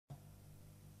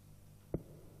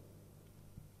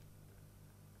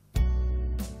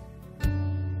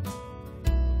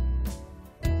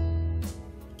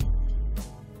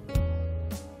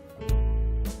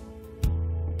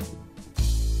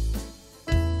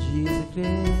She's a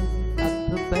kid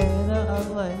at the better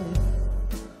of life.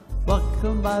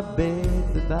 Welcome my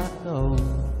baby back home.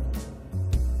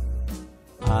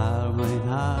 Arm in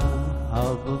arm,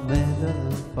 out of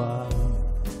middle farm.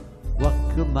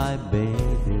 Welcome my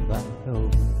baby back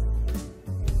home.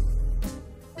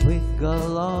 We go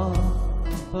along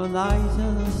for nights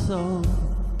and a song,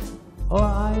 or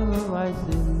I will rise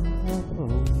in her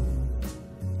home.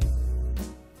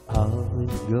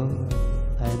 Always go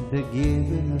and the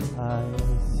giving her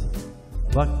eyes.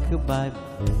 Welcome my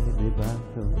baby back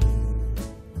home.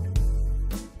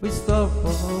 We stopped for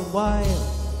a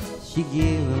while. She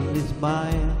gave a little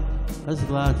smile, as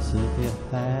glance of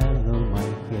her hand on my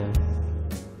kiss.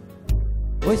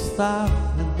 We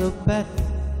stopped in the bed,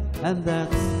 and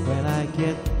that's when I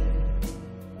get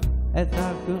a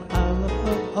darker arm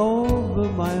over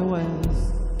my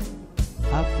waist.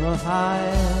 After high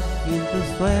in the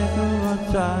sweater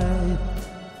I tried,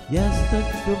 yes,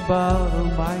 touch the bottom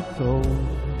of my coat.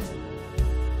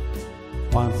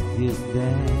 Once kissed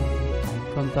then,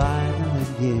 I come time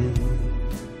again.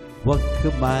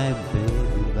 Welcome my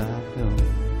baby back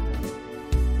home.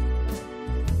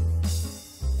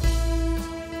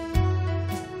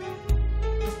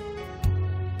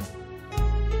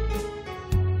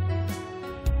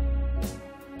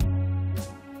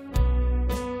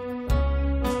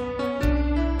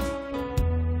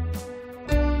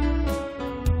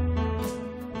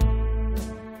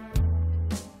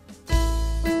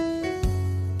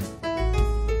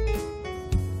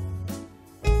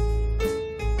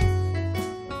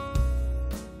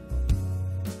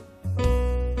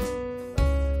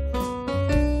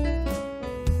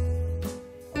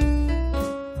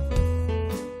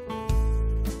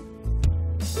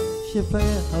 She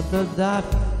fell out the dark,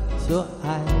 so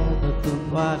I had to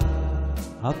walk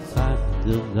outside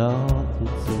the door to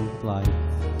take light.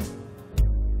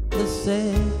 They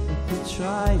said to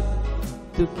try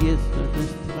to kiss her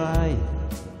this try.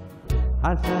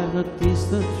 I tried to kiss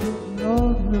her through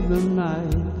all the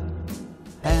night.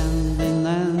 Hand in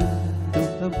hand,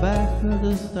 took her back to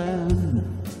the stand,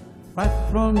 right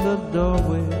from the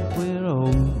doorway we're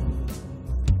home.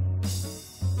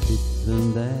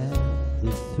 Isn't that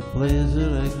it's a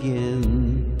pleasure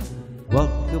again.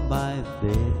 Welcome my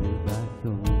baby back